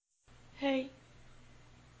Hey.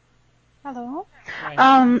 Hello.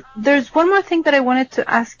 Right. There's one more thing that I wanted to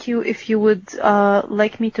ask you if you would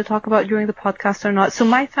like me to talk about during the podcast or not. So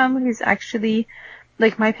my family is actually,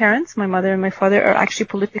 like my parents, my mother and my father are actually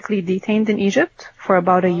politically detained in Egypt for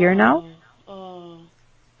about a year now. Oh, oh.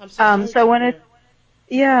 I'm so sorry So I to wanted,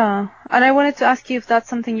 hear. yeah, and I wanted to ask you if that's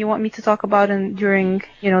something you want me to talk about and during, the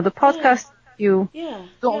Yeah, podcast. If you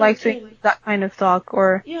don't we like to include can. that kind of talk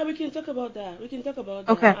or, Yeah, we can talk about that. We can talk about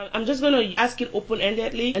that. okay, I'm just gonna ask it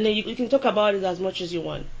open-endedly, and then you can talk about it as much as you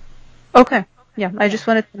want. okay. Yeah, I Yeah. just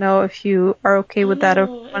wanted to know if you are okay Oh with that or if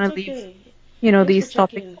no, you it's want to leave, okay. Thanks for these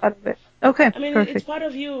topics checking. out of it. Okay, I mean, it's perfect. part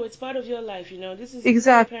of you. It's part of your life. This is your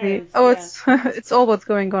Exactly. parents. Oh, Yeah. it's it's all what's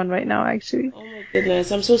going on right now, actually. Oh my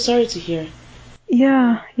goodness, I'm so sorry to hear. Yeah.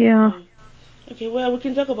 Yeah, yeah. Yeah. Okay. Well, we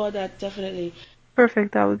can talk about that definitely.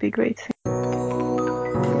 Perfect. That would be great.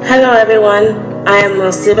 Hello, everyone. I am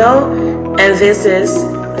Mo Sibyl, and this is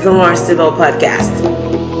the More Sibyl Podcast.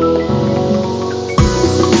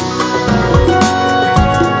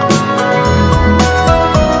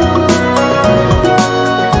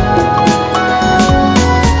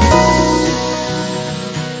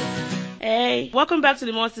 Hey, welcome back to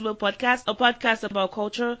the More Sibyl Podcast, a podcast about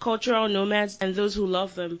culture, cultural nomads, and those who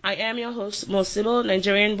love them. I am your host, Mo Sibyl,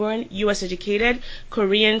 Nigerian-born, U.S. educated,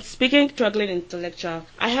 Korean-speaking, struggling intellectual.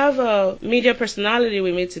 I have a media personality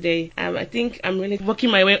with me today. I think I'm really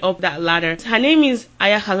working my way up that ladder. Her name is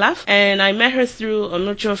Aayah, and I met her through a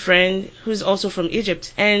mutual friend who's also from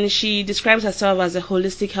Egypt. And she describes herself as a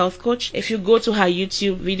holistic health coach. If you go to her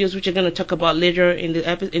YouTube videos, which we're going to talk about later in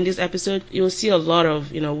this episode, you'll see a lot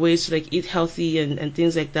of ways to like eat healthy and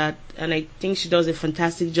things like that. And I think she does a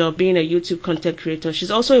fantastic job being a YouTube content creator. She's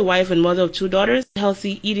also a wife and mother of 2 daughters.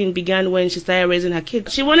 Healthy eating began when she started raising her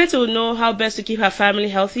kids. She wanted to know how best to keep her family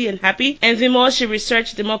healthy and happy. And the more she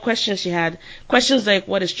researched, the more questions she had. Questions like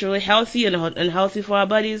what is truly healthy and unhealthy for our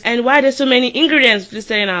bodies, and why there's so many ingredients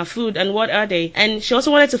listed in our food, and what are they. And she also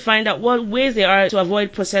wanted to find out what ways there are to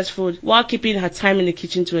avoid processed food while keeping her time in the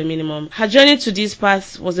kitchen to a minimum. Her journey to this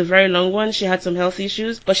path was a very long one. She had some health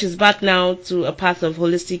issues, but she's back now to a path of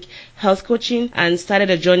holistic health coaching and started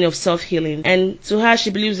a journey of self-healing. And to her, she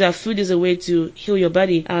believes that food is a way to heal your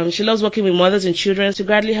body. She loves working with mothers and children to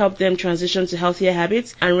gradually help them transition to healthier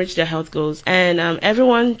habits and reach their health goals. And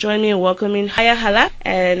everyone, join me in welcoming Haya Hala.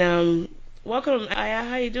 And welcome, Aya.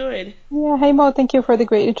 How you doing? Yeah. Hey Mo, thank you for the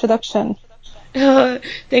great introduction.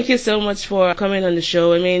 Thank you so much for coming on the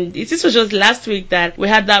show. I mean, this was just last week that we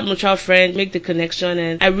had that mutual friend make the connection,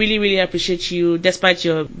 and I really, really appreciate you, despite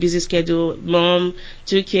your busy schedule, mom,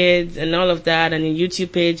 2 kids, and all of that, and your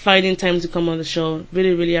YouTube page, finding time to come on the show.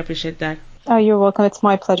 Really, really appreciate that. Oh, you're welcome. It's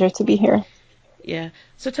my pleasure to be here. Yeah.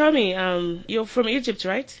 So tell me, you're from Egypt,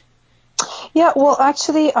 right? Yeah, well,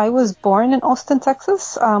 actually, I was born in Austin,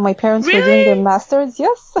 Texas. My parents were doing their Really? masters.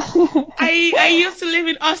 Yes. I used to live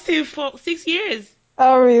in Austin for 6 years.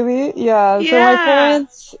 Oh, really? Yeah. So my Yeah.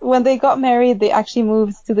 parents, when they got married, they actually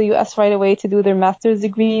moved to the US right away to do their master's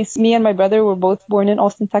degrees. Me and my brother were both born in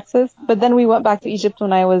Austin, Texas. But then we went back to Egypt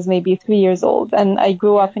when I was maybe 3 years old. And I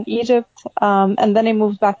grew Yeah. up in Egypt. And then I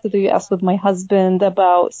moved back to the US with my husband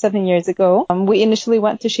about 7 years ago. We initially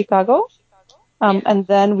went to Chicago. Yeah. And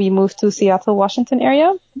then we moved to Seattle, Washington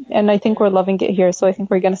area. And I think Yeah. we're loving it here. So I think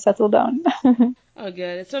we're going to settle down. Oh, good.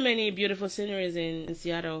 There's so many beautiful sceneries in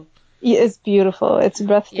Seattle. It's beautiful. It's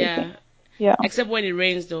breathtaking. Yeah. Yeah. Except when it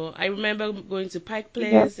rains, though. I remember going to Pike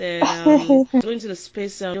Yeah. Place and going to the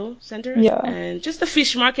Space Center Yeah. and just the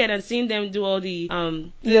fish market and seeing them do all the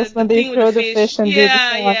Yes, the when they thing with the throw the fish. fish and do the Yeah,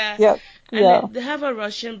 song. yeah. Yep. And Yeah. they have a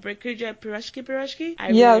Russian bakery, Pirashki. I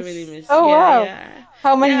really, really Yes. miss. Oh, Yeah, wow. yeah,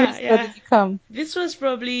 How many yeah, years ago yeah. did you come? This was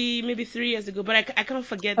probably maybe 3 years ago, but I can't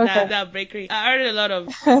forget Okay. that bakery. I ordered a lot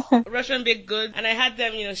of Russian baked goods, and I had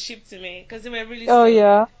them, shipped to me because they were really Oh, so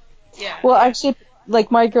yeah. good. Yeah, Well, yeah. actually,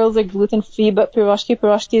 like my girls are gluten free, but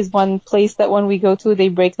Piroshki is one place that when we go to, they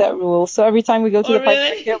break that rule. So every time we go to Oh, the Pike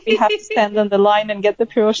really? Market, we have to stand on the line and get the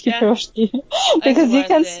Yeah, Piroshki it's because you worth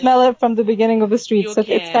can it. smell it from the beginning of the street. You So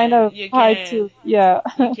it's kind can, of you hard can, to, yeah.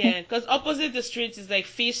 you can. Because opposite the street is like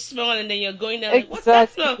fish smell, and then you're going down like, what's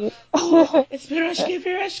that smell? Exactly. Ooh, it's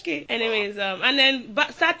pirashki. Anyways, and then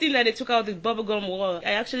sad thing that they took out the bubblegum wall.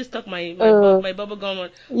 I actually stuck Oh, my bubblegum on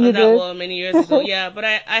you that did? wall many years ago. Yeah, but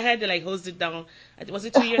I had to like hose it down. Was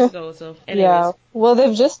it 2 years ago? So, Yeah. anyways, Well,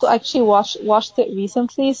 they've just actually washed it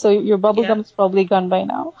recently, so your bubble yeah. gum is probably gone by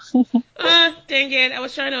now. Dang it. I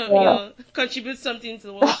was trying to, Yeah. contribute something to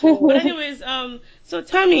the world. But anyways, so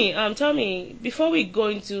tell me, before we go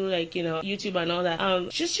into like, YouTube and all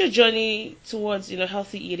that, just your journey towards,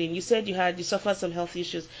 healthy eating. You said you suffered some health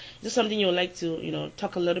issues. Is this something you would like to,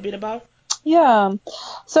 talk a little bit about? Yeah.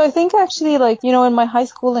 So I think actually, like, in my high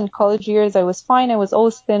school and college years, I was fine. I was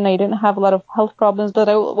always thin. I didn't have a lot of health problems, but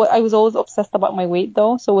I was always obsessed about my weight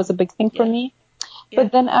though. So it was a big thing for Yeah. me. Yeah.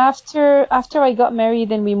 But then after I got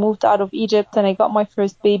married and we moved out of Egypt and I got my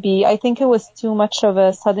first baby, I think it was too much of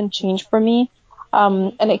a sudden change for me.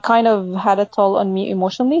 Mhm. And it kind of had a toll on me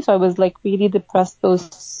emotionally. So I was like really depressed those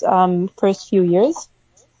first few years.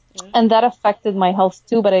 Yeah. And that affected my health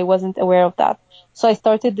too, but I wasn't aware of that. So I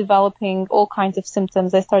started developing all kinds of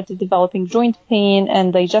symptoms. I started developing joint pain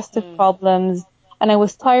and digestive Mm. problems. And I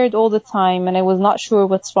was tired all the time and I was not sure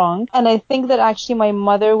what's wrong. And I think that actually my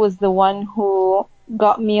mother was the one who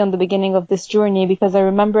got me on the beginning of this journey, because I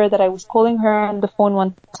remember that I was calling her on the phone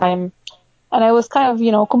one time and I was kind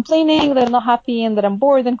of, complaining that I'm not happy and that I'm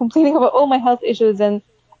bored and complaining about all my health issues.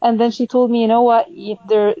 And then she told me, you know what,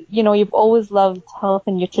 you've always loved health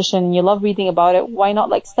and nutrition. You love reading about it. Why not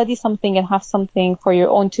like study something and have something for your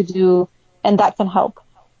own to do, and that can help.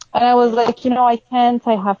 And I was Yeah. like, I can't,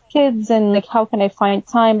 I have kids and like, how can I find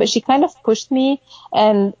time? But she kind of pushed me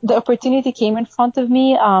and the opportunity came in front of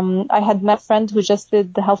me. I had met a friend who just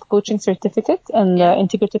did the health coaching certificate in the Yeah.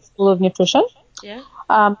 Integrative School of Nutrition. Yeah.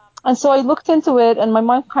 And so I looked into it and my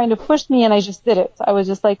mom kind of pushed me and I just did it. I was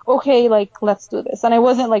just like, okay, like, let's do this. And I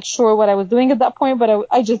wasn't like sure what I was doing at that point, but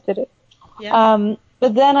I just did it. Yeah.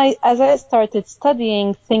 But then as I started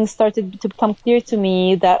studying, things started to become clear to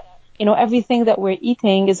me that, everything that we're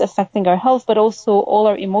eating is affecting our health, but also all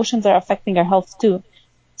our emotions are affecting our health too.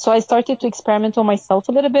 So I started to experiment on myself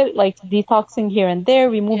a little bit, like detoxing here and there,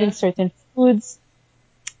 removing Yeah. certain foods,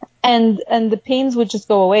 and the pains would just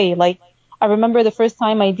go away. Like I remember the first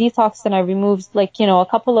time I detoxed and I removed like, a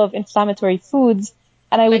couple of inflammatory foods,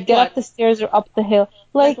 and I would Like get up what? the stairs or up the hill,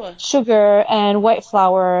 Like like what? sugar and white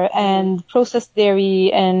flour Mm. and processed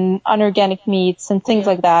dairy and unorganic meats and things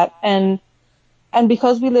Yeah. like that. Yeah. And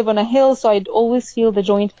because we live on a hill, so I'd always feel the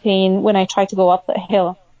joint pain when I tried to go up the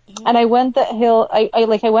hill. Mhm. And I went that hill, I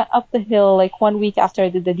went up the hill like 1 week after I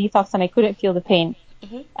did the detox and I couldn't feel the pain.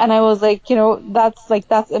 Mhm. And I was like,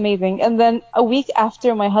 that's amazing. And then a week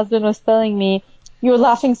after, my husband was telling me, you're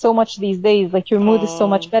laughing so much these days, like your mood is so Oh.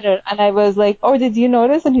 much better. And I was like, oh, did you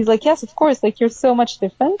notice? And he's like, yes, of course, like you're so much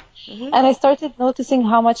different. Mhm. And I started noticing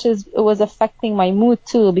how much it was affecting my mood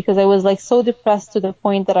too, because I was like so depressed to the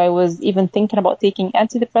point that I was even thinking about taking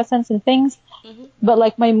antidepressants and things. Mhm. But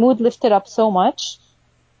like my mood lifted up so much.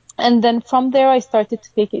 And then from there, I started to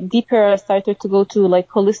take it deeper. I started to go to like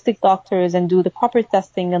holistic doctors and do the proper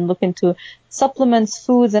testing and look into supplements,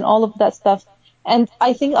 foods, and all of that stuff. And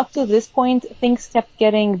I think up to this point, things kept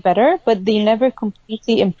getting better, but they Yeah. never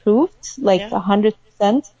completely improved, like Yeah.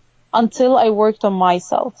 100%, until I worked on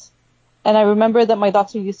myself. And I remember that my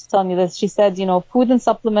doctor used to tell me this. She said, food and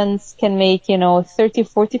supplements can make, 30,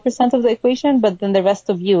 40% of the equation, but then the rest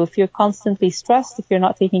of you, if you're constantly stressed, if you're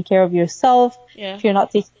not taking care of yourself, Yeah. if you're not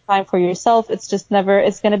taking time for yourself, it's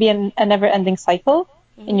going to be a never ending cycle.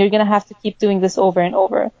 And Mhm. you're going to have to keep doing this over and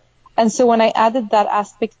over. And so when I added that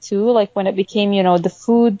aspect too, like when it became, the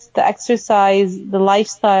food, the exercise, the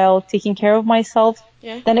lifestyle, taking care of myself,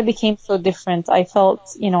 Yeah. then it became so different. I felt,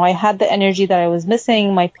 I had the energy that I was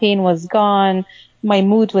missing. My pain was gone. My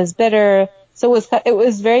mood was better. So it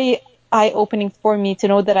was very eye opening for me to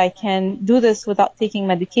know that I can do this without taking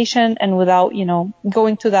medication and without,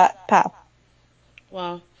 going to that path.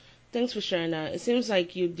 Wow. Thanks for sharing that. It seems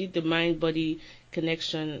like you did the mind body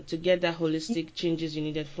connection to get that holistic changes you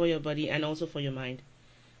needed for your body and also for your mind.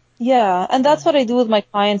 Yeah, and Yeah. that's what I do with my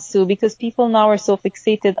clients too, because people now are so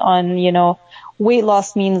fixated on, weight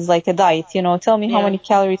loss means like a diet, tell me how Yeah. many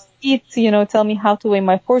calories to eat, tell me how to weigh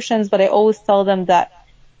my portions, but I always tell them that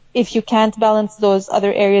if you can't balance those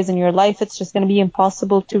other areas in your life, it's just going to be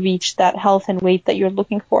impossible to reach that health and weight that you're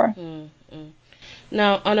looking for. Mm, mm.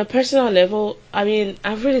 Now, on a personal level, I mean,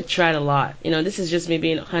 I've really tried a lot. This is just me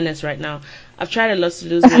being honest right now. I've tried a lot to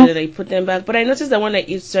lose weight and I put them back, but I noticed that when I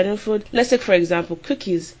eat certain food, let's take for example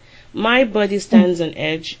cookies, my body stands on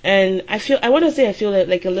edge, and I want to say I feel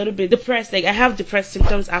like a little bit depressed. Like I have depressed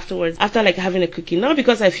symptoms afterwards, after like having a cookie. Not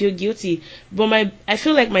because I feel guilty, but I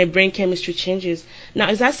feel like my brain chemistry changes. Now,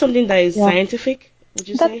 is that something that is Yeah, scientific? Would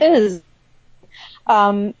you that say? is.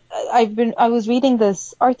 I was reading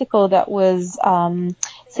this article that was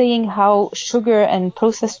saying how sugar and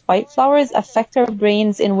processed white flours affect our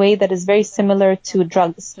brains in a way that is very similar to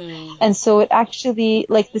drugs. Hmm. And so it actually,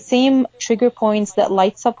 like the same trigger points that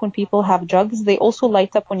lights up when people have drugs, they also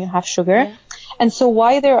light up when you have sugar. Yeah. And so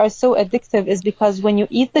why they are so addictive is because when you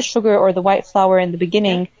eat the sugar or the white flour in the Yeah.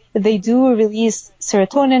 beginning, they do release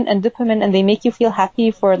serotonin and dopamine and they make you feel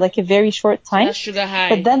happy for like a very short So time. that's sugar But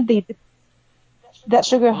high. then they that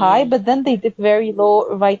sugar high, Mm, but then they dip very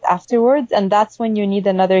low right afterwards. And that's when you need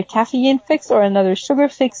another caffeine fix or another sugar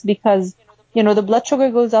fix because, the blood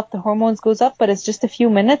sugar goes up, the hormones goes up, but it's just a few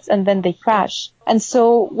minutes and then they yeah, crash. And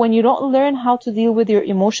so when you don't learn how to deal with your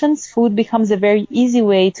emotions, food becomes a very easy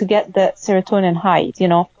way to get the serotonin high.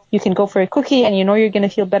 You can go for a cookie and you're going to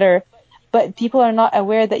feel better, but people are not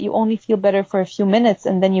aware that you only feel better for a few minutes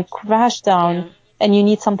and then you crash down yeah. and you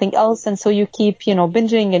need something else. And so you keep,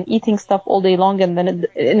 binging and eating stuff all day long and then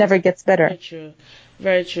it never gets Very better. true.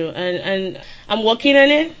 Very true. And I'm working on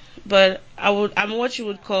it, but I'm what you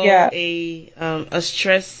would call Yeah. a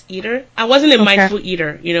stress eater. I wasn't a Okay. mindful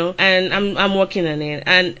eater, and I'm working on it.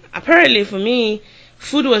 And apparently for me,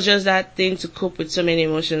 food was just that thing to cope with so many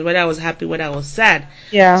emotions, whether I was happy, whether I was sad.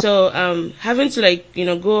 Yeah. So having to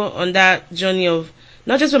go on that journey of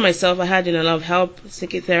not just for myself, I had a lot of help,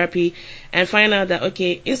 seeking therapy, and find out that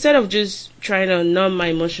okay, instead of just trying to numb my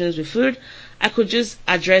emotions with food, I could just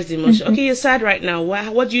address the emotion. Hmm. Okay, you're sad right now.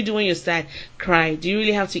 What do you do when you're sad? Cry. Do you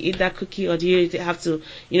really have to eat that cookie, or do you really have to,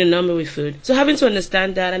 numb it with food? So having to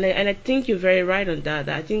understand that, and I think you're very right on that.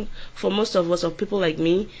 I think for most of us, or people like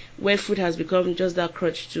me, where food has become just that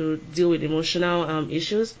crutch to deal with emotional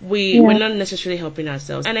issues, we're Yeah. not necessarily helping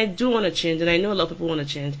ourselves. And I do want to change, and I know a lot of people want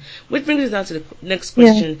to change. Which brings us down to the next Yeah.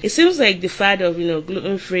 question. It seems like the fad of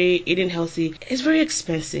gluten free, eating healthy is very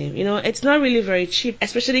expensive. It's not really very cheap,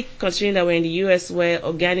 especially considering that we're in the US where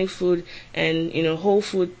organic food and whole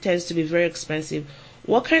food tends to be very expensive.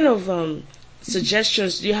 What kind of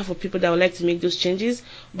suggestions do you have for people that would like to make those changes,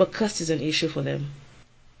 but cost is an issue for them?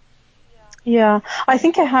 Yeah, I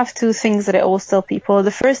think I have two things that I always tell people.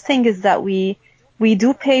 The first thing is that we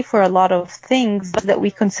do pay for a lot of things that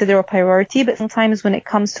we consider a priority, but sometimes when it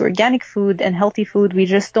comes to organic food and healthy food, we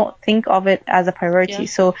just don't think of it as a priority.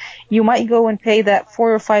 Yeah, So you might go and pay that $4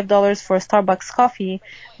 or $5 for a Starbucks coffee,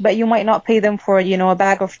 but you might not pay them for, a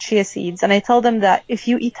bag of chia seeds. And I tell them that if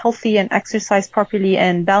you eat healthy and exercise properly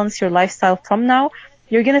and balance your lifestyle from now,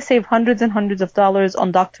 you're going to save hundreds and hundreds of dollars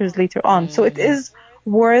on doctors later on. So it mm, is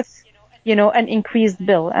worth an increased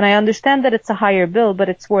bill. And I understand that it's a higher bill, but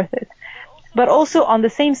it's worth it. But also on the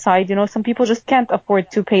same side, some people just can't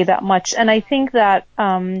afford to pay that much. And I think that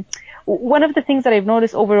one of the things that I've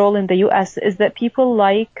noticed overall in the US is that people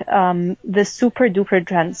like the super duper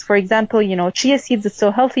trends. For example, chia seeds is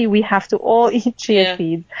so healthy, we have to all eat chia yeah,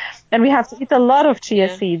 seeds. And we have to eat a lot of chia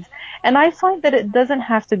yeah, seeds. And I find that it doesn't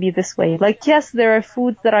have to be this way. Like, yes, there are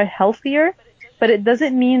foods that are healthier, but it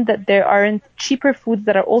doesn't mean that there aren't cheaper foods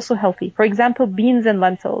that are also healthy. For example, beans and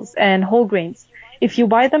lentils and whole grains. If you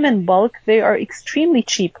buy them in bulk, they are extremely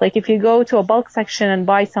cheap. Like if you go to a bulk section and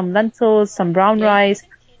buy some lentils, some brown yeah, rice,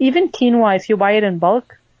 even quinoa, if you buy it in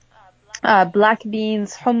bulk, black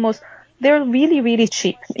beans, hummus, they're really, really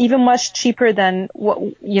cheap, even much cheaper than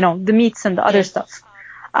the meats and the other yeah. stuff.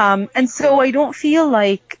 And so I don't feel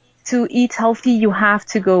like to eat healthy, you have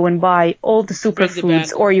to go and buy all the Break the superfoods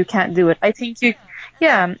bank. or you can't do it. I think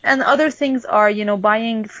yeah. And other things are,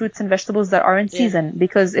 buying fruits and vegetables that are in Yeah, season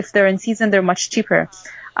because if they're in season, they're much cheaper.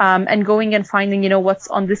 And going and finding, what's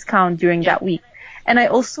on discount during yeah, that week. And I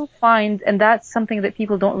also find, and that's something that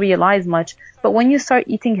people don't realize much, but when you start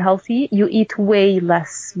eating healthy, you eat way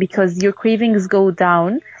less because your cravings go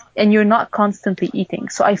down and you're not constantly eating.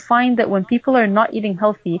 So I find that when people are not eating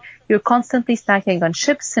healthy, you're constantly snacking on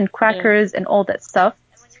chips and yeah. crackers and all that stuff.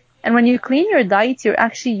 And when you clean your diet, you're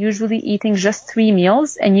actually usually eating just 3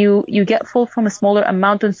 meals and you get full from a smaller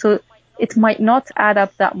amount. And so it might not add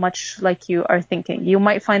up that much like you are thinking. You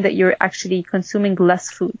might find that you're actually consuming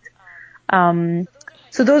less food. Um,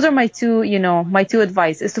 so those are my two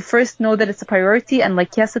advice is to first know that it's a priority and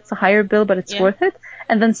like, yes, it's a higher bill, but it's Yeah. worth it.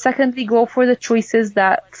 And then secondly, go for the choices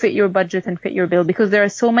that fit your budget and fit your bill because there are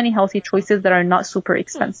so many healthy choices that are not super Hmm.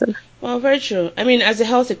 expensive. Well, very true. I mean, as a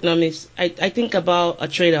health economist, I think about a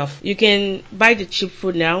trade-off. You can buy the cheap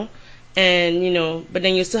food now, and but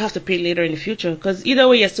then you still have to pay later in the future because either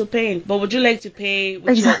way you're still paying. But would you like to pay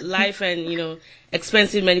with your Exactly. life and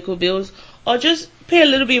expensive medical bills, or just pay a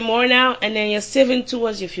little bit more now and then you're saving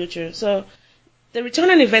towards your future? So the return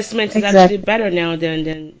on investment is actually Exactly. better now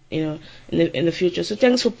than in the future. So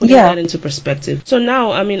thanks for putting Yeah. that into perspective. So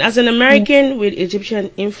now, I mean, as an Yeah. American with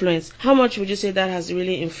Egyptian influence, how much would you say that has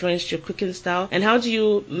really influenced your cooking style, and how do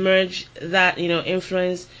you merge that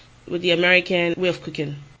influence with the American way of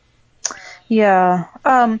cooking? Yeah.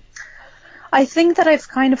 I think that I've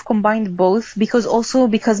kind of combined both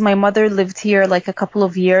because my mother lived here like a couple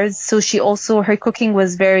of years. So her cooking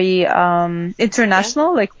was very Yeah.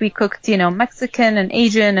 international. Like we cooked, Mexican and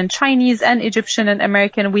Asian and Chinese and Egyptian and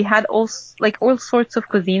American. We had all sorts of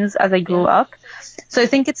cuisines as I grew Yeah. up. So I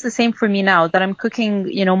think it's the same for me now that I'm cooking,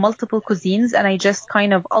 multiple cuisines and I just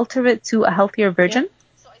kind of alter it to a healthier Yeah. version.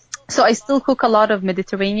 So I still cook a lot of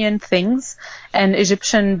Mediterranean things and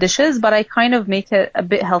Egyptian dishes, but I kind of make it a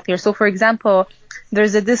bit healthier. So for example,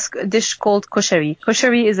 there's a dish called koshari.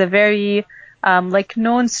 Koshari is a very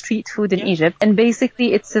known street food in Yeah. Egypt. And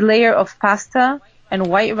basically it's a layer of pasta and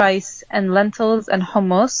white rice and lentils and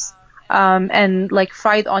hummus and like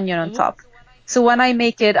fried onion on Mhm. top. So when I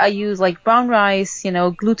make it, I use like brown rice,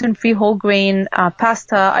 gluten-free whole grain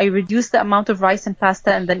pasta. I reduce the amount of rice and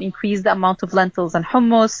pasta and then increase the amount of lentils and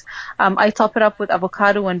hummus. I top it up with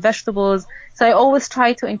avocado and vegetables. So I always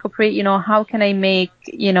try to incorporate, how can I make,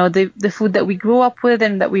 the food that we grew up with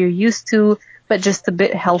and that we're used to, but just a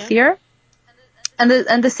bit Yeah. healthier.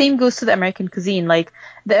 And the same goes to the American cuisine. Like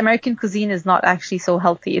the American cuisine is not actually so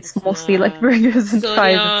healthy. It's It's mostly like not burgers and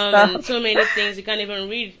fries and sodium and stuff. so many things you can't even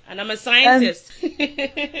read. And I'm a And scientist.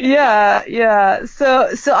 yeah, yeah.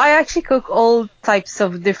 So I actually cook all types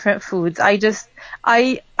of different foods. I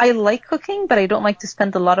like cooking, but I don't like to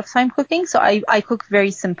spend a lot of time cooking. So I cook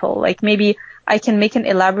very simple. Like maybe I can make an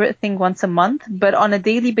elaborate thing once a month, but on a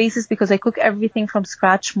daily basis because I cook everything from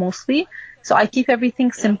scratch mostly. So I keep everything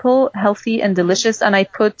Yeah. simple, healthy, and Mhm. delicious, and I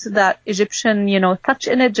put that Egyptian, touch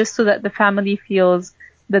in it just so that the family feels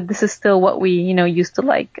that this is still what we, used to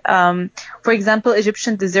like. For example,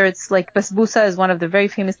 Egyptian desserts like basbousa is one of the very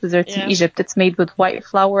famous desserts in Yeah. Egypt. It's made with white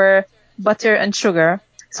flour, butter, and sugar.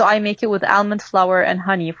 So I make it with almond flour and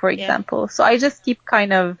honey, for Yeah. example. So I just keep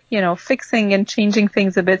kind of, fixing and changing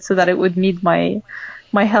things a bit so that it would meet my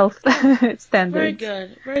health Yeah. Very standards. good.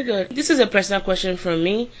 Very good. This is a personal question from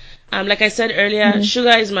me. Like I said earlier, Mhm.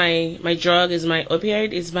 sugar is my drug, is my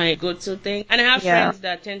opioid, is my go-to thing. And I have Yeah. friends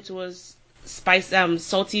that tend towards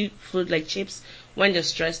salty food like chips when they're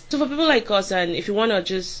stressed. So for people like us, and if you want to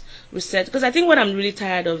just reset, because I think what I'm really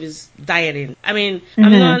tired of is dieting. I mean,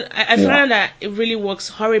 I'm Hmm. not. I Yeah. find that it really works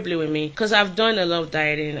horribly with me because I've done a lot of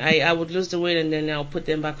dieting. I would lose the weight and then I'll put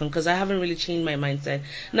them back on because I haven't really changed my mindset.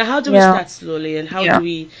 Now, how do we Yeah. start slowly, and how do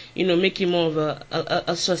we, make it more of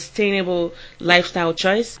a sustainable lifestyle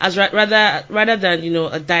choice, as rather than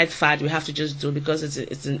a diet fad we have to just do because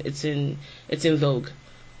it's in vogue.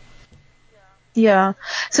 Yeah.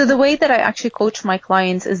 So the way that I actually coach my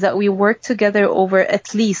clients is that we work together over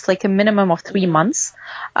at least like a minimum of 3 months.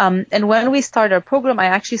 And when we start our program, I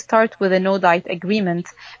actually start with a no diet agreement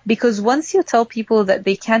because once you tell people that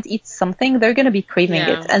they can't eat something, they're going to be craving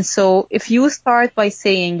it. Yeah. And so if you start by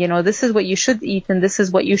saying, this is what you should eat and this is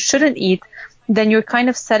what you shouldn't eat, then you're kind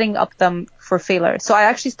of setting up them for failure. So I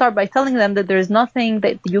actually start by telling them that there's nothing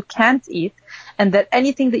that you can't eat and that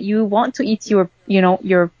anything that you want to eat,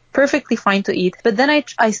 you're perfectly fine to eat. But then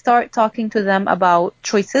I start talking to them about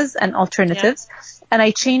choices and Yeah. alternatives. And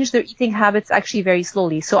I change their eating habits actually very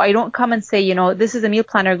slowly. So I don't come and say, this is a meal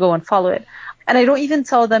planner, go and follow it. And I don't even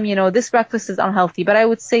tell them, this breakfast is unhealthy. But I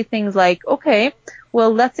would say things like, okay,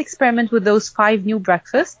 well, let's experiment with those 5 new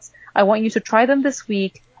breakfasts. I want you to try them this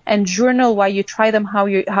week and journal while you try them, how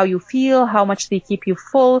you feel, how much they keep you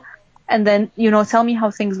full. And then, tell me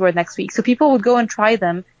how things were next week. So people would go and try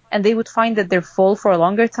them and they would find that they're full for a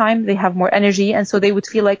longer time. They have more energy. And so they would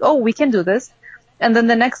feel like, oh, we can do this. And then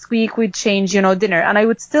the next week we'd change, dinner. And I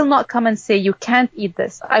would still not come and say, you can't eat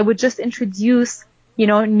this. I would just introduce,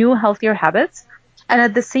 new healthier habits. And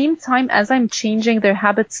at the same time, as I'm changing their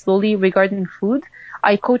habits slowly regarding food,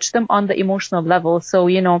 I coach them on the emotional level. So,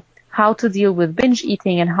 how to deal with binge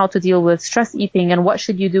eating and how to deal with stress eating and what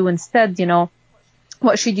should you do instead,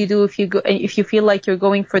 what should you do if you feel like you're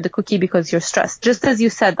going for the cookie because you're stressed? Just as you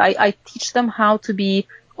said, I teach them how to be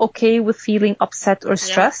okay with feeling upset or Yeah.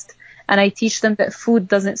 stressed. And I teach them that food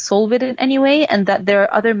doesn't solve it in any way and that there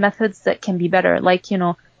are other methods that can be better, like,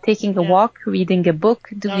 taking a Yeah. walk, reading a book,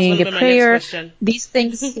 That was going doing to a be my next prayer. question. These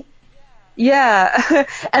things, yeah.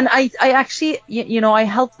 And I actually, I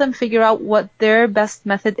help them figure out what their best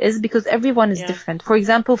method is because everyone is Yeah. different. For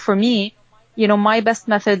example, for me, my best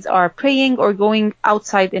methods are praying or going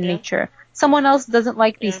outside in Yeah. nature. Someone else doesn't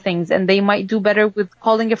like these Yeah. things and they might do better with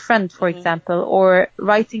calling a friend, for Mhm. example, or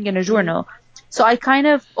writing in a Mhm. journal. So I kind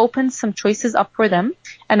of open some choices up for Yeah. them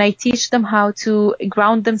and I teach them how to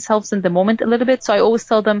ground themselves in the moment a little bit. So I always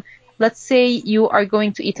tell them, let's say you are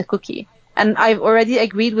going to eat a cookie. And I've already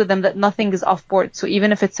agreed with them that nothing is off board. So even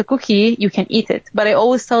if it's a cookie, you can eat it. But I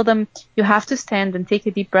always tell them you have to stand and take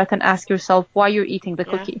a deep breath and ask yourself why you're eating the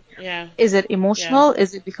Yeah. cookie. Yeah. Is it Yeah. emotional? Is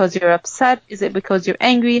it because you're upset? Is it because you're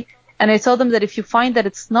angry? And I tell them that if you find that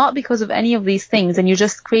it's not because of any of these things and you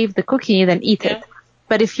just crave the cookie, then eat Yeah. it.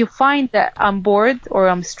 But if you find that I'm bored or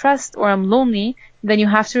I'm stressed or I'm lonely, then you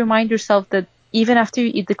have to remind yourself that even after you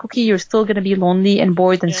eat the cookie, you're still going to be lonely and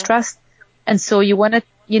bored and Yeah. stressed. And so you want to,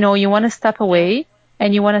 you want to step Yeah. away and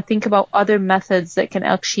you want to think about other methods that can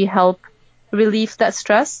actually help relieve that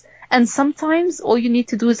stress. And sometimes all you need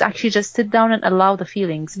to do is actually just sit down and allow the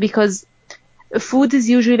feelings, because food is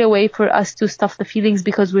usually a way for us to stuff the feelings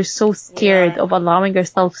because we're so We scared are. of allowing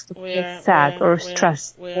ourselves to We feel are. We sad are. or We are.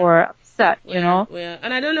 stressed We are. or upset, We are.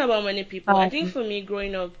 And I don't know about many people. I think Um, for me,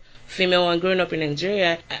 growing up female and growing up in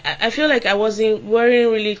Nigeria, I feel like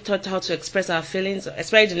weren't really taught how to express our feelings,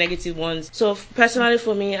 especially the negative ones. So personally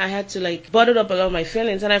for me, I had to like bottle up a lot of my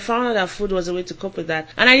feelings, and I found out that food was a way to cope with that.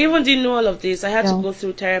 And I even didn't know all of this. I had to yeah. go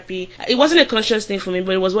through therapy. It wasn't a conscious thing for me,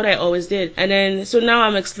 but it was what I always did. And then so now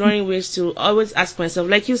I'm exploring ways to always ask myself,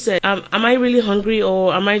 like you said, am I really hungry,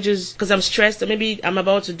 or am I just because I'm stressed, or maybe I'm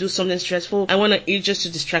about to do something stressful, I want to eat just to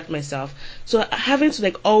distract myself. So having to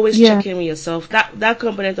like always Yeah. check in with yourself, that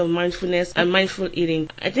component of mindfulness and mindful eating,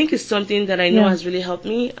 I think is something that I know Yeah. has really helped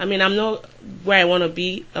me. I mean, I'm not where I want to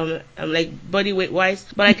be, I'm like body weight wise,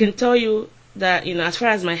 but I can tell you that as far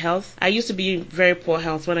as my health, I used to be very poor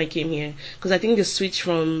health when I came here, because I think the switch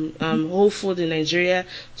from whole food in Nigeria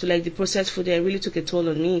to like the processed food there really took a toll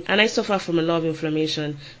on me, and I suffer from a lot of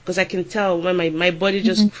inflammation, because I can tell when my body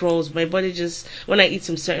just Mhm. crawls, my body just when I eat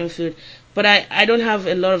some certain food. But I don't have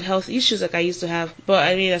a lot of health issues like I used to have. But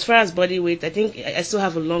I mean, as far as body weight, I think I still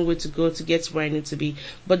have a long way to go to get to where I need to be.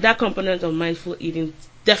 But that component of mindful eating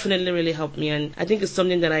definitely really helped me, and I think it's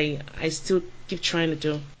something that I still keep trying to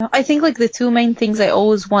do. I think like the two main things I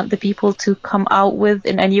always want the people to come out with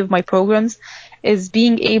in any of my programs is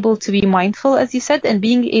being able to be mindful, as you said, and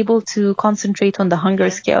being able to concentrate on the hunger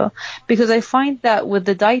Yeah. scale. Because I find that with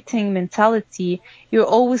the dieting mentality,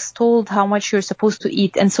 you're always told how much you're supposed to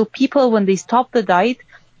eat. And so people, when they stop the diet,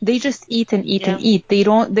 they just eat and eat and Yeah. eat.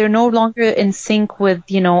 They're no longer in sync with,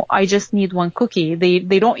 I just need one cookie.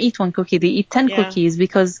 They don't eat one cookie. They eat 10 Yeah. cookies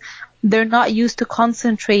because they're not used to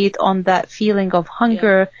concentrate on that feeling of Yeah.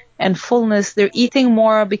 hunger and fullness. They're eating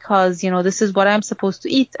more because, this is what I'm supposed to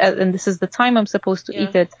eat and this is the time I'm supposed to Yeah.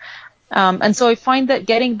 eat it. And so I find that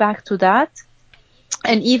getting back to that,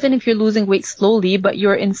 and even if you're losing weight slowly, but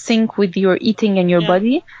you're in sync with your eating and your Yeah.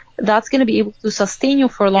 body, that's going to be able to sustain you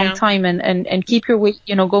for a long Yeah. time and keep your weight,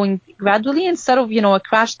 going gradually instead of, a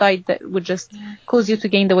crash diet that would just cause you to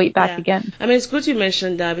gain the weight back Yeah, again. I mean it's good you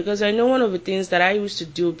mentioned that, because I know one of the things that I used to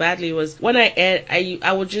do badly was when I ate,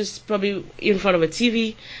 I would just probably in front of a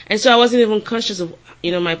TV, and so I wasn't even conscious of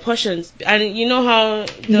my portions. And you know how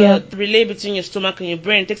Yeah. the relay between your stomach and your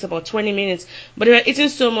brain takes about 20 minutes, but if you're eating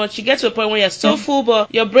so much, you get to a point where you're so Yeah. full,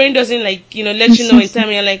 but your brain doesn't like let you know in time.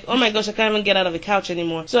 And you're like, oh my gosh, I can't even get out of the couch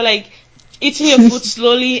anymore. So like eating your food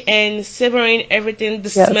slowly and savoring everything, the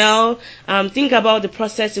Yes. smell. Think about the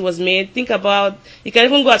process it was made. Think about, you can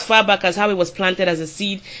even go as far back as how it was planted as a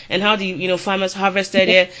seed and how the farmers harvested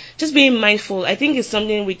Yeah. it. Just being mindful, I think, is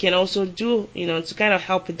something we can also do, to kind of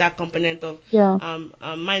help with that component of Yeah.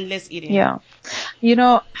 mindless eating. Yeah.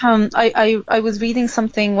 I was reading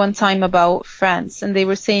something one time about France, and they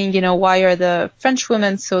were saying, why are the French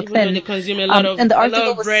women so Even though they thin? consume And the a lot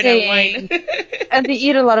article of was bread and wine. saying, and they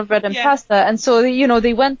eat a lot of bread and Yeah, pasta. And so,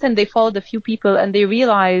 they went and they followed a few people and they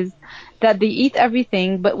realized that they eat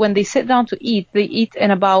everything, but when they sit down to eat, they eat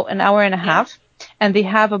in about an hour and a yeah. half, and they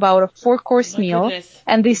have about a four-course My meal, goodness.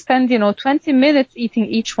 and they spend, 20 minutes eating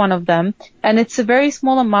each one of them. And it's a very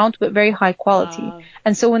small amount, but very high quality. Wow.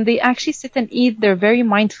 And so when they actually sit and eat, they're very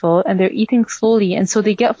mindful and they're eating slowly. And so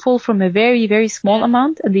they get full from a very, very small Yeah,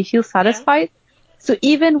 amount and they feel yeah, satisfied. So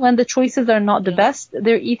even when the choices are not the yeah, best,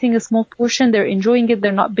 they're eating a small portion, they're enjoying it,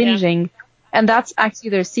 they're not yeah, binging. And that's actually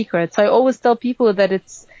their secret. So I always tell people that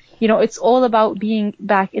it's all about being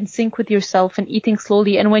back in sync with yourself and eating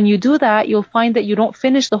slowly. And when you do that, you'll find that you don't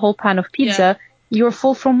finish the whole pan of yeah, pizza. You're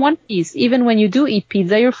full from one piece. Even when you do eat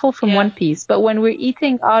pizza, you're full from yeah. one piece. But when we're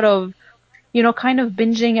eating out of kind of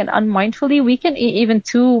binging and unmindfully, we can eat even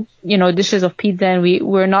two, dishes of pizza and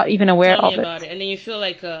we're not even aware Tell me of it. about it. And then you feel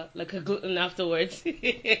like a glutton afterwards.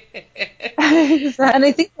 And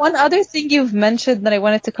I think one other thing you've mentioned that I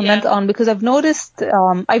wanted to comment Yeah, on, because I've noticed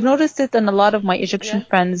it in a lot of my Egyptian yeah,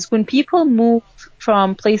 friends, when people move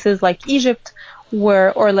from places like Egypt,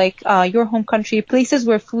 or like your home country, places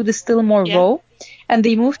where food is still more yeah, raw, and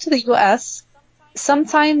they move to the US.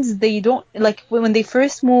 sometimes they don't, like when they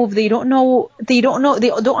first move, they don't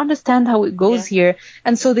understand how it goes Yeah. here.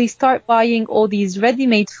 And so they start buying all these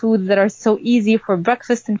ready-made foods that are so easy for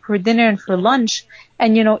breakfast and for dinner and for Yeah. lunch,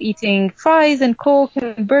 and eating fries and Coke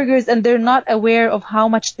and burgers, and they're not aware of how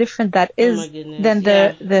much different that Oh my is goodness. than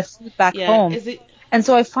Yeah. the food back Yeah. home. Is it? And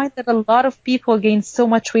so I find that a lot of people gain so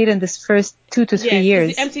much weight in this first 2 to 3 Yes, it's the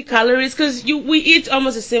years. empty calories because we eat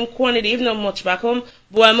almost the same quantity, if not much back home,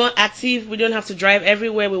 but we're more active. We don't have to drive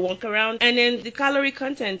everywhere. We walk around, and then the calorie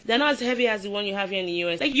content, they're not as heavy as the one you have here in the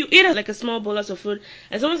US. Like you eat like a small bolus of food,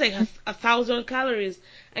 and it's almost like 1,000 calories,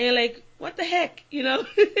 and you're like, what the heck, you know?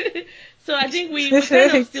 So I think we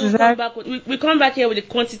kind of still come Exactly. back with we come back here with the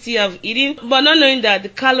quantity of eating, but not knowing that the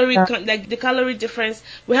calorie Yeah. like the calorie difference.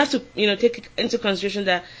 We have to take into consideration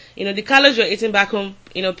that the calories you're eating back home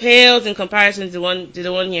pales in comparison to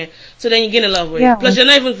the one here. So then you gain a lot of weight. Yeah. Plus you're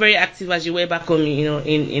not even very active as you were back home,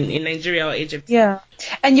 in Nigeria or Egypt. Yeah.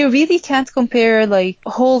 And you really can't compare like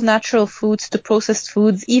whole natural foods to processed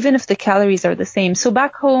foods, even if the calories are the same. So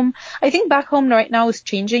back home, I think back home right now is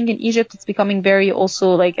changing. In Egypt, it's becoming very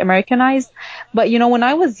also like Americanized. But when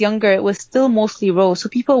I was younger, it was still mostly raw. So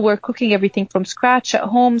people were cooking everything from scratch at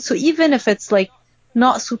home. So even if it's like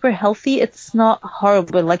not super healthy, it's not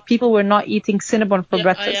horrible. Like people were not eating cinnamon for Yeah,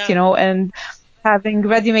 breakfast, yeah, and having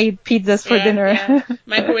ready-made pizzas for yeah, dinner. yeah.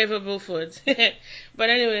 Microwavable foods. But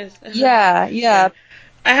anyways, Yeah, yeah. yeah.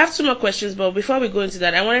 I have two more questions, but before we go into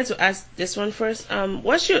that, I wanted to ask this one first.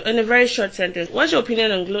 What's your, in a very short sentence, what's your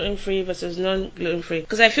opinion on gluten-free versus non-gluten free?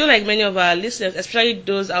 Because I feel like many of our listeners, especially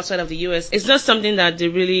those outside of the US, it's not something that they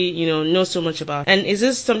really, know so much about. And is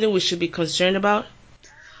this something we should be concerned about?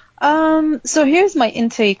 So here's my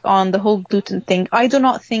intake on the whole gluten thing. I do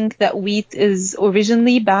not think that wheat is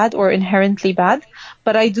originally bad or inherently bad,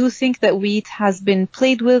 but I do think that wheat has been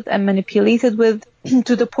played with and manipulated with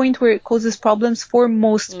to the point where it causes problems for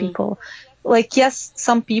most Mm, people. Like, yes,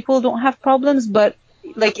 some people don't have problems, but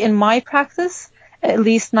like in my practice, at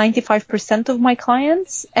least 95% of my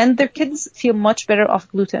clients and their kids feel much better off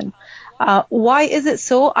gluten. Why is it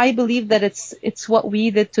so? I believe that it's what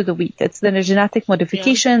we did to the wheat. It's the genetic yeah,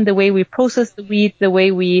 modification, the way we process the wheat, the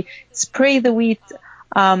way we spray the wheat.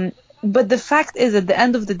 Um, but the fact is, at the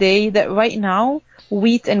end of the day, that right now,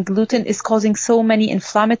 wheat and gluten is causing so many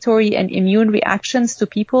inflammatory and immune reactions to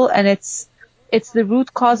people, and it's the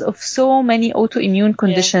root cause of so many autoimmune yeah,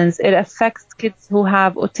 conditions. It affects kids who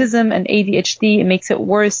have autism and ADHD. It makes it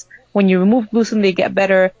worse. When you remove gluten, they get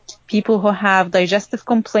better. People who have digestive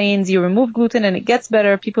complaints, you remove gluten and it gets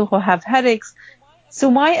better. People who have headaches. So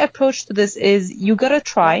my approach to this is you gotta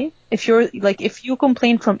yeah. try. If you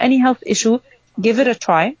complain from any health issue, give it a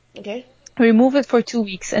try. Okay, Remove it for 2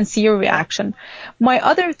 weeks and see your yeah. reaction. My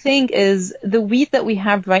other thing is the wheat that we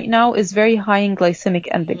have right now is very high in glycemic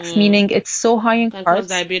index, Mm, meaning it's so high in can cause carbs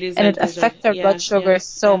diabetes and and it things like affects our blood yeah, sugar yeah,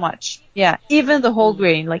 so yeah. much. Yeah, even the whole Mm,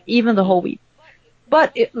 grain, like even the mm, whole wheat.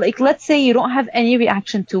 But like, let's say you don't have any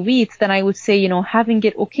reaction to wheat, then I would say, having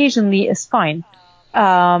it occasionally is fine.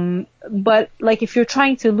 But like if you're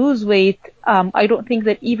trying to lose weight, I don't think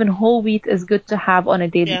that even whole wheat is good to have on a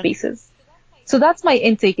daily yeah. basis. So that's my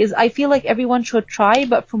intake is I feel like everyone should try,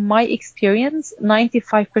 but from my experience,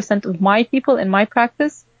 95% of my people in my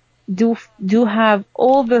practice do have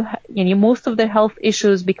most of their health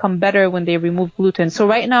issues become better when they remove gluten. So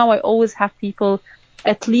right now I always have people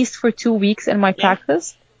at least for 2 weeks in my Yeah.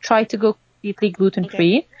 practice try to go completely gluten Okay.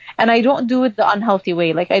 free. And I don't do it the unhealthy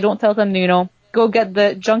way. Like I don't tell them, go get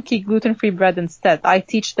the junky gluten free bread instead. I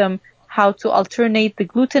teach them how to alternate the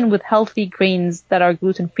gluten with healthy grains that are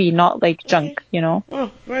gluten free, not like Okay. junk. Oh,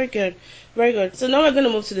 very good. Very good. So now we're going to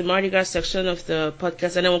move to the Mardi Gras section of the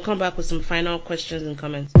podcast and then we'll come back with some final questions and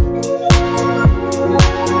comments.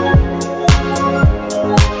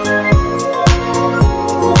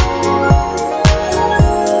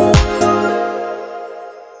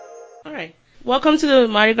 All right. Welcome to the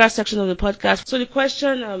Mardi Gras section of the podcast. So the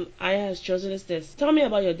question Aya has chosen is this. Tell me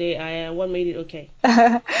about your day, Aya, and what made it okay.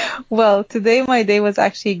 Well, today my day was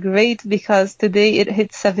actually great because today it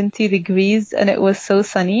hit 70 degrees and it was so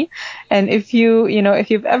sunny. And if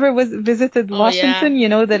you've ever visited Oh, yeah. Washington, you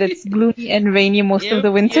know that it's gloomy and rainy most of Yep,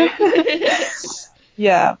 the winter. yep.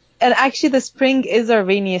 Yeah. And actually the spring is our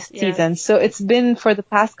rainiest Yeah. season. So it's been for the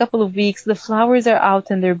past couple of weeks, the flowers are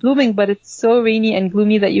out and they're blooming, but it's so rainy and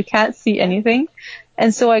gloomy that you can't see Yeah. anything.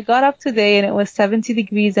 And so I got up today and it was 70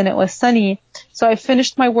 degrees and it was sunny. So I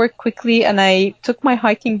finished my work quickly and I took my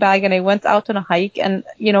hiking bag and I went out on a hike. And,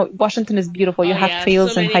 Washington is beautiful. Oh, You have yeah. So trails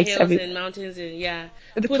and many hikes hills everywhere. and mountains and yeah.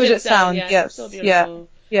 The Puget Puget Sound, Sound, yeah. So yes. Yeah. beautiful.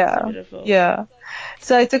 Yeah. Beautiful. Yeah.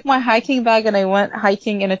 So I took my hiking bag and I went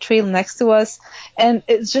hiking in a trail next to us. And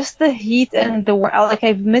it's just the heat and like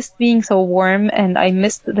I've missed being so warm and I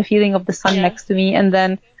missed the feeling of the sun Yeah. next to me. And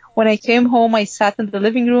then when I came home, I sat in the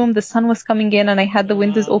living room. The sun was coming in and I had the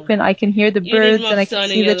windows Wow. open. I can hear the You need birds more and I can sun in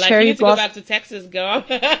see your the life. You cherry need to go blossom. back to Texas, girl.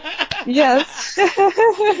 Yes.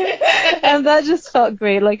 And that just felt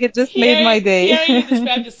great. Like it just made my day. Hearing you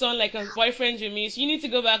describe the sun like a boyfriend you miss, you need to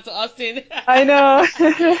go back to Austin. I know.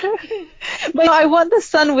 But I want the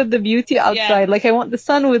sun with the beauty Yeah, outside. Like I want the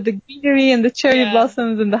sun with the greenery and the cherry yeah.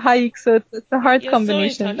 blossoms and the hike. So it's a hard You're so in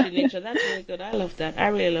combination. touch with nature. That's really good. I love that. I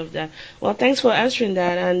really love that. Well, thanks for answering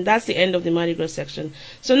that. And that's the end of the Mardi Gras section.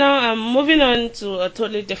 So now I'm moving on to a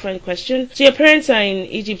totally different question. So your parents are in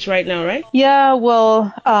Egypt right now, right? Yeah,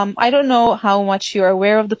 well, I don't know how much you're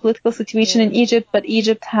aware of the political situation in Yeah. Egypt, but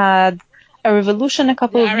Egypt had a revolution a The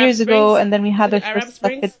couple of Arab years ago, Springs? and then we Is had it our the Arab first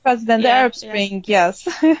elected Springs? president, the Yeah, Arab yeah. Spring, yes.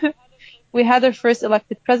 We had our first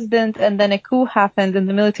elected president, and then a coup happened, and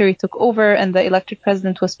the military took over, and the elected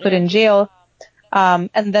president was put Yeah. in jail. And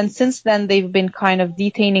then since then, they've been kind of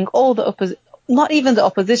detaining all the not even the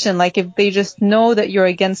opposition. Like if they just know that you're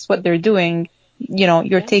against what they're doing, you're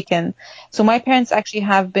Yeah. taken. So my parents actually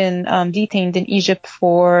have been detained in Egypt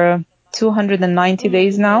for 290 Oh my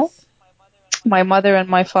days now. goodness. My mother and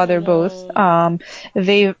my Oh father both. no.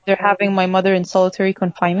 They're having my mother in solitary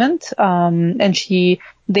confinement. And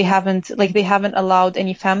they haven't allowed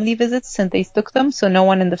any family visits since they took them. So no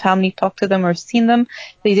one in the family talked to them or seen them.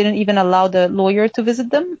 They didn't even allow the lawyer to visit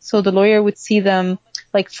them. So the lawyer would see them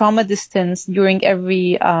like from a distance during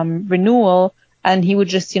every renewal. And he would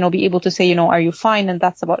just, be able to say, are you fine? And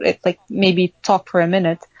that's about it. Like maybe talk for a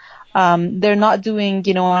minute. They're not doing,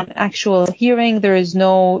 an actual hearing. There is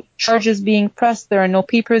no charges being pressed. There are no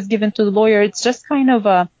papers given to the lawyer. It's just kind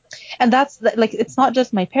of and that's like, it's not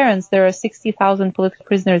just my parents. There are 60,000 political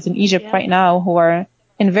prisoners in Egypt Yeah. right now who are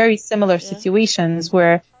in very similar Yeah. situations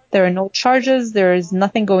where there are no charges. There is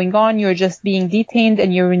nothing going on. You're just being detained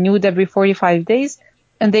and you're renewed every 45 days.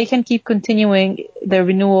 And they can keep continuing the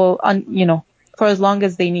renewal for as long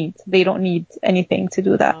as they need. They don't need anything to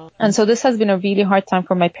do that. Wow. And so this has been a really hard time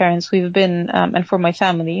for my parents. We've been, and for my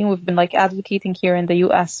family, we've been like advocating here in the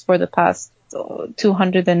US for the past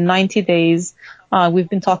 290 days. We've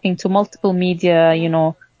been talking to multiple media,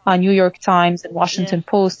 Yeah. New York Times and Yeah. Washington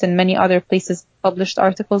Post and many other places published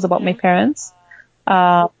articles about my Yeah. parents.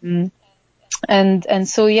 Um, and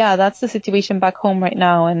so, yeah, that's the situation back home right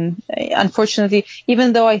now. And unfortunately,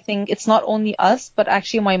 even though I think it's not only us, but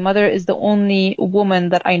actually my mother is the only woman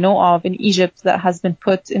that I know of in Egypt that has been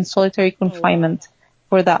put in solitary Oh wow. confinement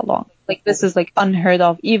for that long. Like this is like unheard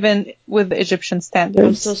of, even with the Egyptian I'm so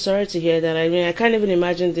standards. sorry to hear that. I mean, I can't even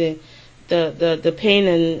imagine the pain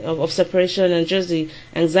and of separation and just the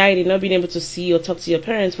anxiety not being able to see or talk to your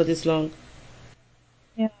parents for this long.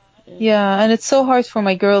 Yeah. Yeah. Yeah, and it's so hard for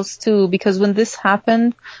my girls too, because when this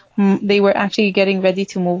happened, they were actually getting ready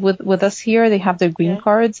to move with us here. They have their green Yeah.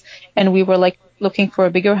 cards, and we were like looking for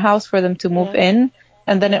a bigger house for them to move Yeah. in.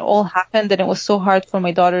 And then it Yeah. all happened, and it was so hard for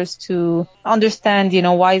my daughters to understand,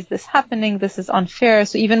 why is this happening? This is unfair.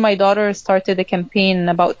 So even my daughter started a campaign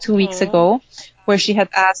about 2 weeks Oh. ago where she had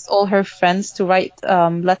asked all her friends to write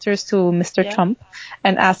letters to Mr. Yeah. Trump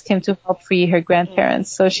and ask him to help free her Oh.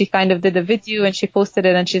 grandparents. So she kind of did a video and she posted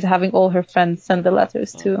it, and she's having all her friends send the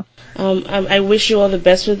letters Oh. too. I wish you all the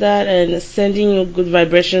best with that and sending you good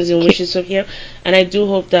vibrations and Thank wishes from here. And I do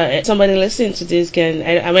hope that somebody listening to this can.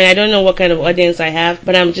 I mean, I don't know what kind of audience I have,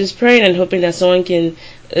 but I'm just praying and hoping that someone can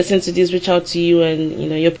listen to this, reach out to you, and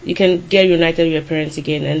you can get united with your parents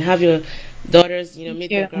again and have your daughters, meet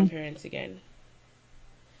their you. grandparents again.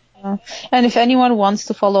 Uh, and if anyone wants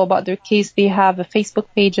to follow about their case, they have a Facebook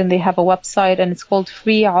page and they have a website, and it's called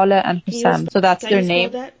Free Ala and Can you Hussam. So that's can you their spell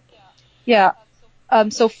name. that? Yeah.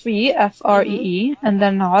 So Free, Mhm. Free, and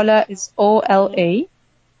then Ala is Mhm. OLA,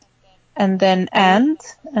 and then Mhm.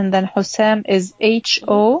 and then Hussam is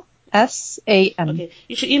Mhm. HOSAM. Okay,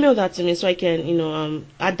 you should email that to me so I can,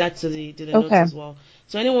 add that to the notes Okay. as well.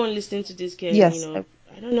 So anyone listening to this can, Yes.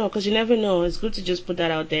 I don't know, because you never know. It's good to just put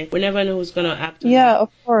that out there. We never know who's gonna act on Yeah, that. of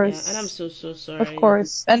Yeah, and I'm course. so Of sorry.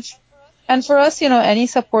 course. And for us, any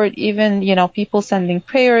support, even, people sending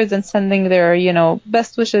prayers and sending their,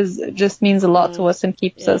 best wishes just means a lot Yeah, to us and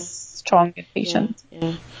keeps yeah, us strong and yeah, patient.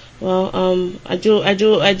 yeah. Well, I do.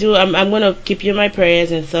 I'm gonna keep you in my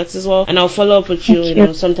prayers and thoughts as well, and I'll follow up with you, Thank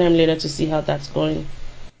you. sometime later to see how that's going.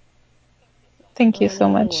 Thank you Oh so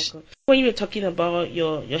no, you're much. welcome. When you were talking about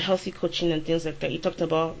your healthy coaching and things like that, you talked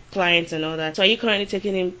about clients and all that. So are you currently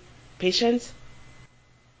taking in patients,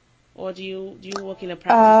 or do you work in a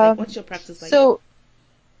practice? Like, Um, what's your practice like? so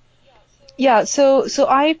Yeah, so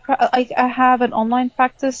I have an online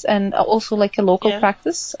practice and also like a local Yeah.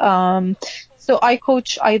 practice. So I coach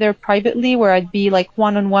either privately where I'd be like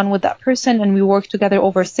one-on-one with that person and we work together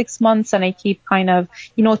over 6 months and I keep kind of,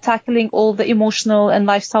 tackling all the emotional and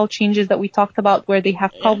lifestyle changes that we talked about where they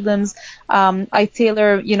have Yeah. problems. I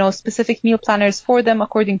tailor, specific meal planners for them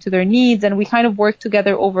according to their needs and we kind of work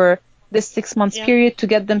together over this 6 months Yeah. period to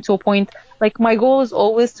get them to a point. Like my goal is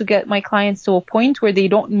always to get my clients to a point where they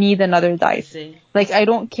don't need another I diet. see. Like I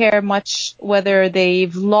don't care much whether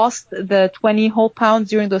they've lost the 20 whole pounds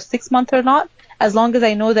during those 6 months or not, as long as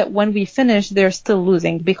I know that when we finish, they're still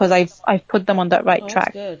losing because I've put them on that right Oh, that's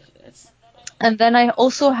track. good. That's And then I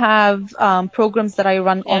also have programs that I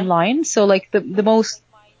run yeah. online. So like the most,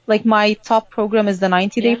 like my top program is the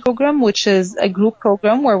 90-day Yeah. program, which is a group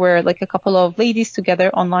program where we're like a couple of ladies together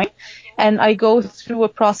online. And I go through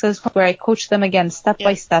a process where I coach them again step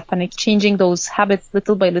by Yeah. step and I keep changing those habits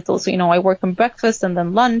little by little. So, I work on breakfast and then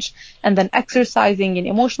lunch and then exercising and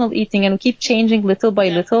emotional eating and we keep changing little by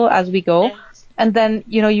Yeah. little as we go. Yeah. And then,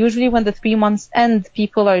 usually when the 3 months end,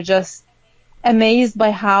 people are just amazed by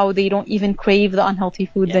how they don't even crave the unhealthy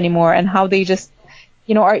foods Yeah. anymore and how they just,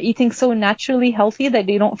 are eating so naturally healthy that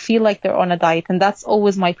they don't feel like they're on a diet. And that's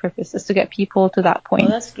always my purpose, is to get people to that Oh, point.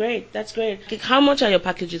 that's great. That's great. Okay, how much are your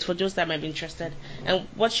packages for those that might be interested? And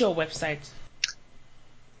what's your website?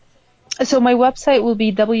 So my website will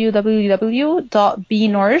be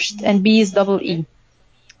www.benourished and B is double Okay. E.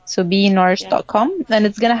 So Yeah. benourished.com and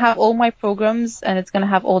it's going to have all my programs and it's going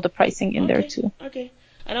to have all the pricing in there Okay. too. Okay.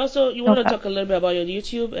 And also, you want to Okay. talk a little bit about your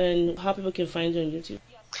YouTube and how people can find you on YouTube?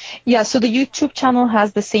 Yeah, so the YouTube channel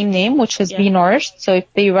has the same name, which is Yeah. Be Nourished. So if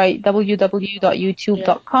they write Yeah.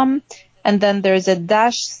 www.youtube.com and then there's a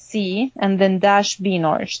dash C and then dash Be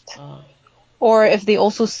Nourished. Oh. Or if they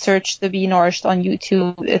also search the Be Nourished on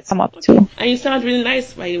YouTube, it's come up Okay. too. And you sound really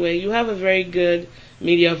nice, by the way. You have a very good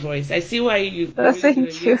media voice. I see why you're really good at Thank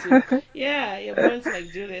you. YouTube. Yeah, you're born to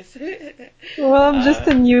like do this. Well, I'm just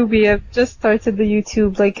uh, a newbie. I've just started the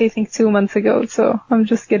YouTube like I think 2 months ago, so I'm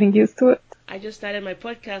just getting used to it. I just started my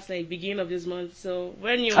podcast like beginning of this month, so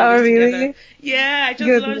we're new in Oh, this together. really? Yeah, I just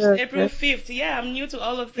Good, launched good, April good. 5th. Yeah, I'm new to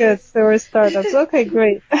all of Good. this. So we're startups. Okay,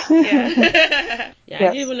 great. Yeah. Yeah, I didn't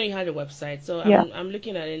Yes. even know you had a website, so Yeah. I'm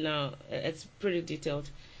looking at it now. It's pretty detailed.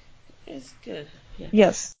 It's good. Yeah.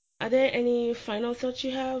 Yes. Are there any final thoughts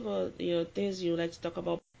you have, or things you would like to talk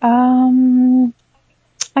about? Um,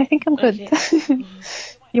 I think I'm good. Okay.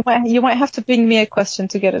 You might have to ping me a question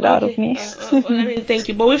to get it out of Okay. me. Well, I mean, thank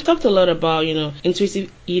you. But we've talked a lot about, intuitive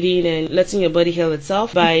eating and letting your body heal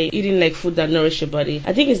itself by eating like food that nourish your body.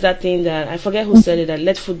 I think it's that thing that I forget who said it, that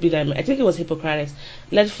let food be thy. I think it was Hippocrates.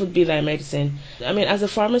 Let food be thy medicine. I mean, as a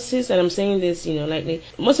pharmacist, and I'm saying this, like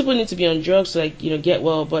most people need to be on drugs to like get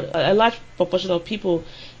well, but a large proportion of people,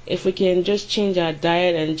 if we can just change our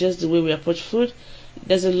diet and just the way we approach food,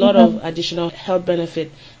 there's a lot of Mhm. additional health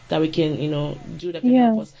benefit that we can do that can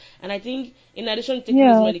help Yeah. us. And I think in addition to taking these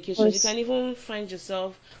Yeah, of medications, you course. can even find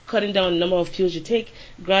yourself cutting down the number of pills you take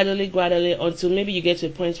gradually until maybe you get to a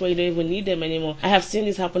point where you don't even need them anymore. I have seen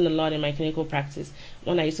this happen a lot in my clinical practice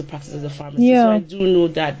when I used to practice as a pharmacist. So I Yeah. do know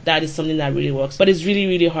that that is something that really works. But it's really,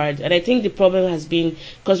 really hard. And I think the problem has been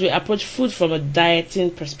because we approach food from a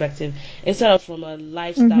dieting perspective instead of from a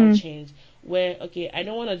lifestyle Mhm. change where okay, I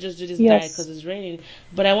don't want to just do this diet Yes. because it's raining,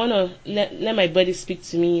 but I want to let my body speak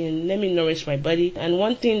to me and let me nourish my body. And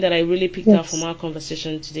one thing that I really picked up from Yes. our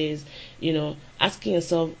conversation today is asking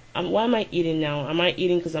yourself, why am I eating now? Am I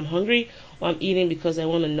eating because I'm hungry, or I'm eating because I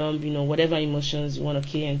want to numb whatever emotions you want to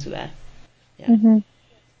key into that. Yeah. Mhm.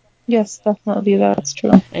 Yes, definitely. Yeah. That's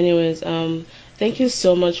true. Anyways, thank you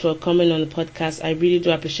so much for coming on the podcast. I really do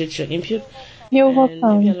appreciate your input. You're And maybe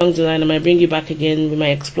welcome. along the line, I might bring you back again. We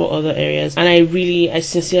might explore other areas. And I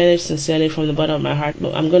sincerely, from the bottom of my heart,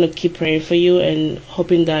 I'm going to keep praying for you and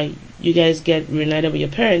hoping that you guys get reunited with your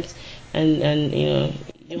parents and you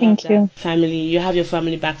have Thank that you. family, you have your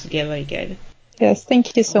family back together again. Yes,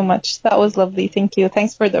 thank you so Oh, much. That was lovely. Thank you.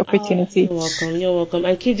 Thanks for the oh, you're opportunity. welcome. You're welcome.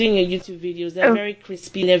 And keep doing your YouTube videos. They're Oh, very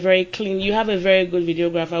crispy. They're very clean. You have a very good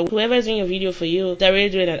videographer. Whoever's doing your video for you, they're really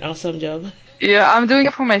doing an awesome job. yeah, I'm doing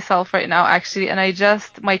it for myself right now, actually, and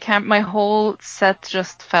my whole set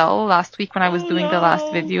just fell last week when I was Oh doing the last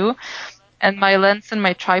no. video, and my lens and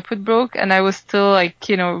my tripod broke, and I was still like,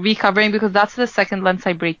 recovering because that's the second lens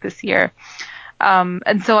I break this year.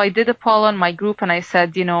 And so I did a poll on my group and I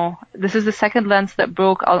said, this is the second lens that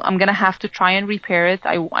broke. I'm going to have to try and repair it.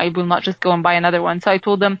 I will not just go and buy another one. So I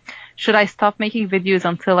told them, should I stop making videos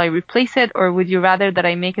until I replace it, or would you rather that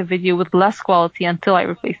I make a video with less quality until I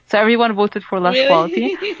replace it? So everyone voted for less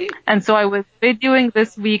quality. Really? And so I was videoing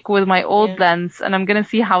this week with my old Yeah. lens, and I'm going to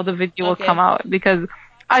see how the video will come Okay. out, because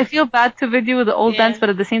I feel bad to video with the old lens, Yeah. but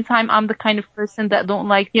at the same time, I'm the kind of person that don't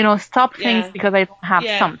like, stop things Yeah. because I don't have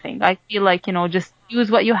Yeah. something. I feel like, just use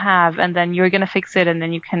what you have and then you're gonna fix it and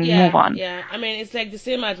then you can move Yeah, on. yeah. I mean, it's like the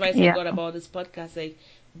same advice I Yeah. got about this podcast. Like,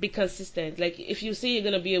 be consistent. Like, if you say you're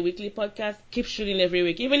gonna be a weekly podcast, keep shooting every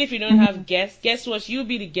week. Even if you don't Mm-hmm. have guests, guess what? You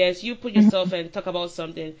be the guest. You put Mm-hmm. yourself and talk about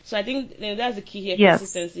something. So I think that's the key here: Yes.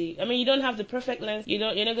 consistency. I mean, you don't have the perfect lens. You're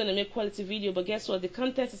not gonna make quality video, but guess what? The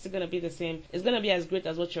content is still gonna be the same. It's gonna be as great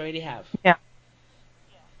as what you already have. Yeah.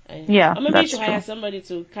 And, Yeah, or maybe you that's should hire true. somebody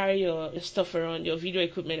to carry your stuff around, your video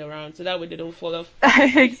equipment around, so that way they don't fall off.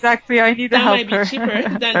 Exactly. I need a That might be helper.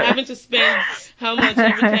 cheaper than having to spend how much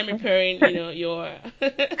every time repairing, your. Yeah,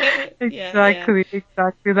 yeah, Exactly.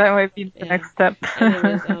 Exactly. That might be the yeah. next step.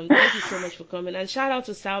 Anyways, thank you so much for coming, and shout out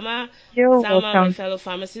to Salma. You're Salma, my welcome. fellow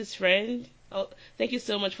pharmacist friend. Oh, thank you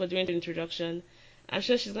so much for doing the introduction. I'm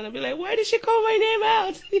sure she's gonna be like, why did she call my name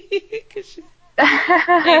out? 'Cause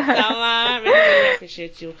thanks, Salma. Really, really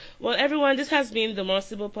appreciate you. Well, everyone, this has been the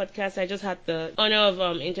Mercible podcast. I just had the honor of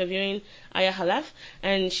interviewing Aayah Halaf,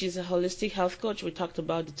 and she's a holistic health coach. We talked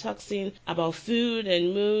about detoxing, about food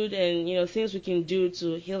and mood, and things we can do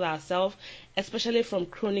to heal ourselves, especially from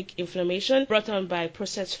chronic inflammation brought on by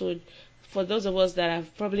processed food. For those of us that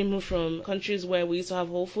have probably moved from countries where we used to have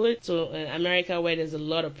whole food to America where there's a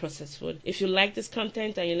lot of processed food. If you like this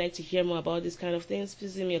content and you'd like to hear more about these kind of things,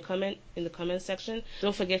 please leave me a comment in the comment section.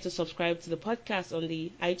 Don't forget to subscribe to the podcast on the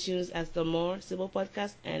iTunes as the More Civil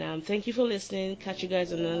Podcast. And thank you for listening. Catch you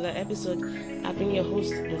guys on another episode. I've been your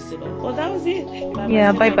host, Mo Civil. Well, that was it. Bye bye.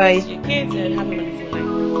 Yeah, Say bye bye bye to bye. your kids and have a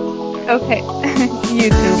wonderful night. Okay. You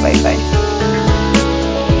too. Bye bye.